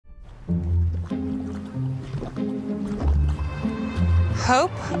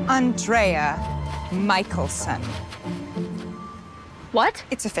Hope Andrea Michelson. What?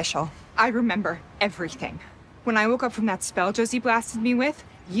 It's official. I remember everything. When I woke up from that spell Josie blasted me with,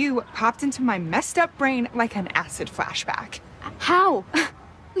 you popped into my messed up brain like an acid flashback. How?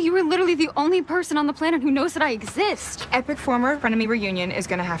 You were literally the only person on the planet who knows that I exist. Epic former frenemy reunion is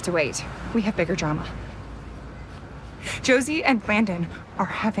gonna have to wait. We have bigger drama. Josie and Landon are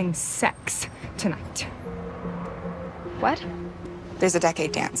having sex tonight. What? There's a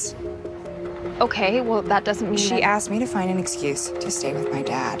decade dance. Okay, well, that doesn't mean She asked me to find an excuse to stay with my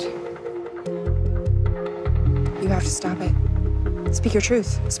dad. You have to stop it. Speak your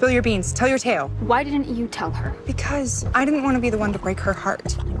truth. Spill your beans. Tell your tale. Why didn't you tell her? Because I didn't want to be the one to break her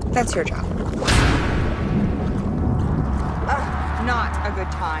heart. That's your job. Not a good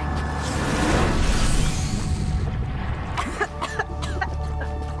time.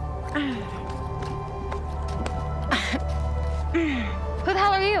 Who the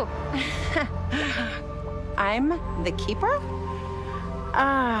hell are you? I'm the keeper?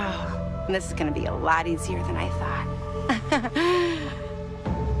 Oh, this is gonna be a lot easier than I thought.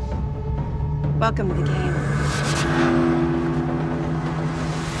 Welcome to the game.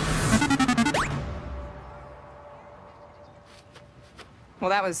 Well,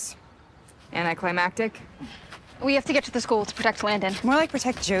 that was anticlimactic. We have to get to the school to protect Landon. More like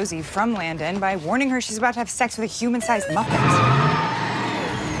protect Josie from Landon by warning her she's about to have sex with a human-sized Muppet.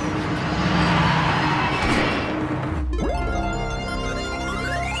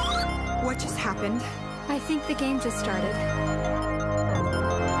 What just happened? I think the game just started.